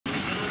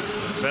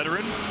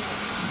veteran,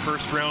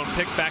 first-round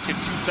pick back in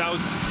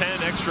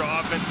 2010, extra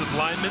offensive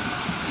lineman.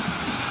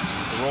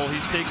 The role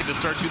he's taken to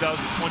start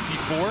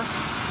 2024.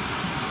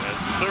 As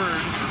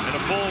third and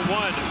a full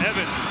one,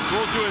 Evans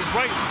rolls to his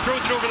right,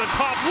 throws it over the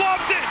top,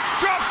 lobs it,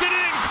 drops it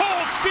in,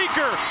 Cole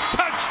Spieker,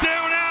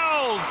 touchdown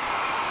Owls!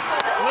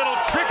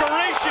 Little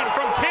trickeration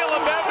from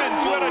Caleb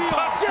Evans, who had a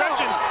tough stretch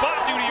in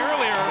spot duty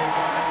earlier,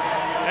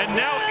 and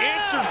now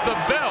answers the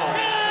bell.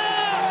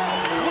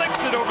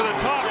 Flicks it over the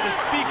top to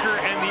Spieker,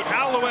 and the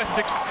Alouettes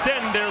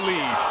extend their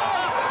lead.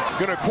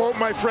 Going to quote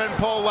my friend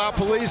Paul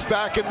LaPolice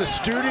back in the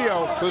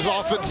studio, who's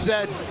often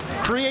said,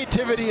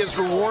 creativity is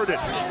rewarded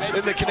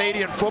in the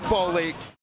Canadian Football League.